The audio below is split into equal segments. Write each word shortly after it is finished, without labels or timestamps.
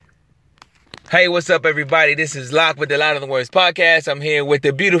Hey, what's up, everybody? This is Locke with the Louder Than Words podcast. I'm here with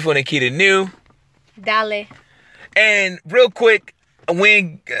the beautiful Nikita New. Dale. And real quick,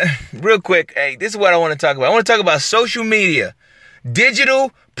 hey, this is what I want to talk about. I want to talk about social media,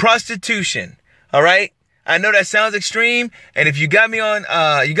 digital prostitution. All right? I know that sounds extreme, and if you got me on,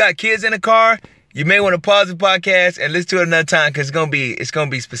 you got kids in the car, you may want to pause the podcast and listen to it another time because it's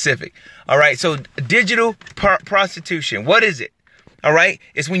gonna be specific. All right? So, digital prostitution. What is it? All right,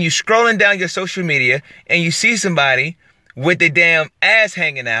 it's when you're scrolling down your social media and you see somebody with their damn ass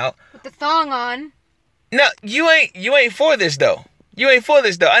hanging out with the thong on. No, you ain't for this though. You ain't for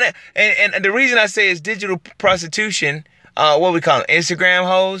this though. And the reason I say it's digital prostitution, what we call them, Instagram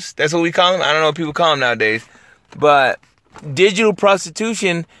hoes. That's what we call them. I don't know what people call them nowadays, but digital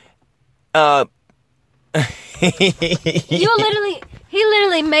prostitution. He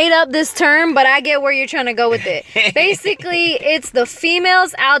literally made up this term, but I get where you're trying to go with it. Basically, it's the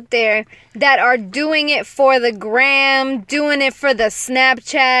females out there that are doing it for the gram, doing it for the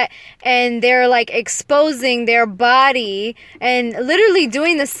Snapchat, and they're like exposing their body and literally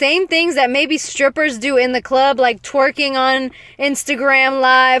doing the same things that maybe strippers do in the club, like twerking on Instagram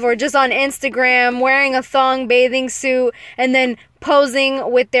Live or just on Instagram, wearing a thong bathing suit, and then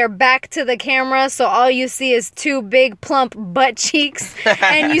posing with their back to the camera, so all you see is two big plump butt cheeks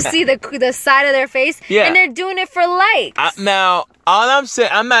and you see the side of their face. Yeah. And they're doing it for likes. Now, all I'm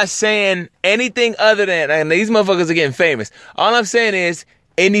saying, I'm not saying anything other than, and these motherfuckers are getting famous. All I'm saying is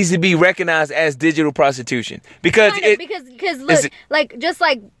it needs to be recognized as digital prostitution because look,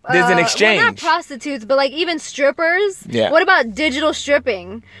 there's an exchange. Well, not prostitutes, but like even strippers. Yeah. What about digital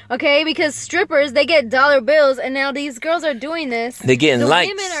stripping? Okay, because strippers, they get dollar bills, and now these girls are doing this. They're getting likes.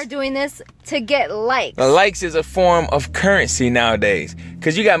 Women are doing this to get likes. The likes is a form of currency nowadays.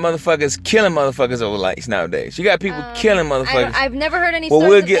 Because you got motherfuckers killing motherfuckers over likes nowadays. You got people killing motherfuckers. I've never heard any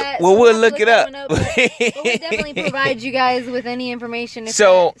stories of that. We'll look it up. We'll definitely provide you guys with any information.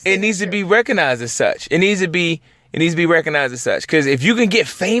 So it needs to be recognized as such. It needs to be recognized as such. Because if you can get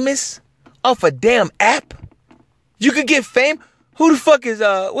famous off a damn app, you could get fame. Who the fuck is,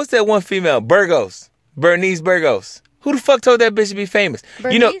 what's that one female? Bernice Burgos. Who the fuck told that bitch to be famous?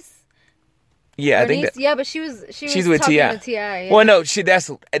 Bernice? You know, yeah, Bernice? I think that. Yeah, but she's with T.I. T.I. Yeah. Well, no,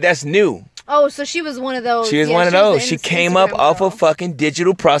 that's new. Oh, so she was one of those. She was one of those. She came up off of fucking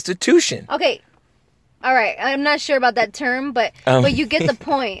digital prostitution. Okay. All right. I'm not sure about that term, but you get the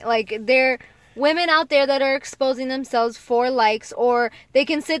point. Like, there are women out there that are exposing themselves for likes, or they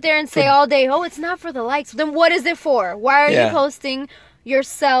can sit there and say all day, oh, it's not for the likes. Then what is it for? Why are you posting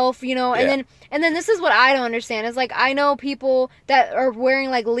yourself, you know? And then this is what I don't understand. It's like, I know people that are wearing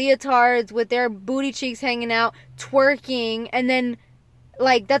like leotards with their booty cheeks hanging out, twerking, and then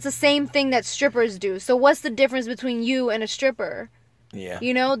like that's the same thing that strippers do. So what's the difference between you and a stripper? Yeah.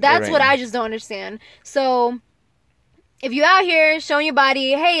 You know, that's what I just don't understand. So if you out here showing your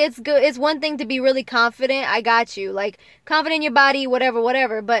body, hey, it's good. It's one thing to be really confident. I got you. Like, confident in your body,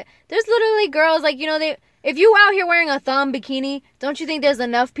 whatever. But there's literally girls, like, you know, if you out here wearing a thong bikini, don't you think there's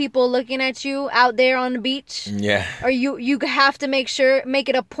enough people looking at you out there on the beach? Yeah. Or you have to make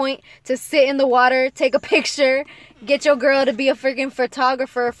it a point to sit in the water, take a picture, get your girl to be a freaking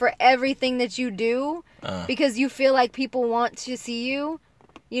photographer for everything that you do because you feel like people want to see you.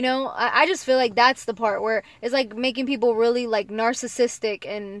 You know, I just feel like that's the part where it's like making people really like narcissistic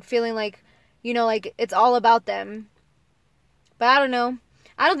and feeling like, you know, like it's all about them. But I don't know.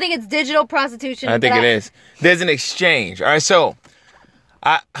 I don't think it's digital prostitution. I think it is. There's an exchange. All right, so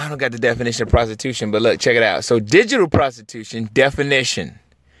I don't got the definition of prostitution, but look, check it out. So digital prostitution, definition,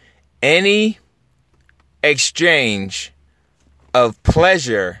 any exchange of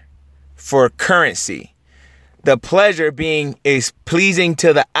pleasure for currency. The pleasure being is pleasing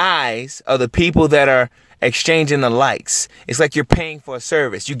to the eyes of the people that are exchanging the likes. It's like you're paying for a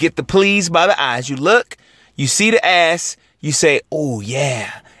service. You get the pleased by the eyes. You look, you see the ass, you say, oh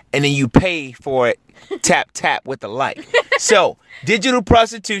yeah, and then you pay for it, tap with the like. So digital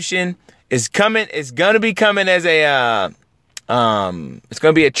prostitution is coming. It's gonna be coming as a it's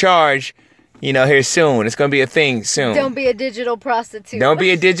gonna be a charge. You know, here soon. It's going to be a thing soon. Don't be a digital prostitute. Don't be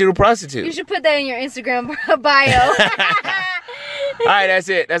a digital prostitute. You should put that in your Instagram bio. All right, that's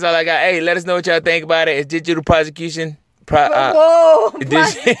it. That's all I got. Hey, let us know what y'all think about it. It's digital prosecution.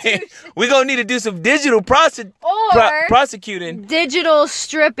 Prostitution. We're going to need to do some digital prosecuting. Digital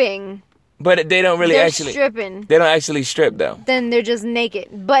stripping. But they don't really stripping. They don't actually strip though. Then they're just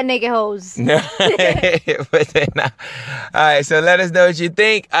naked, butt naked hoes. No, but they're not. All right, so let us know what you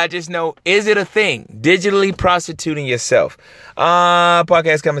think. I just know, is it a thing? Digitally prostituting yourself.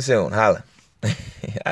 Podcast coming soon. Holla.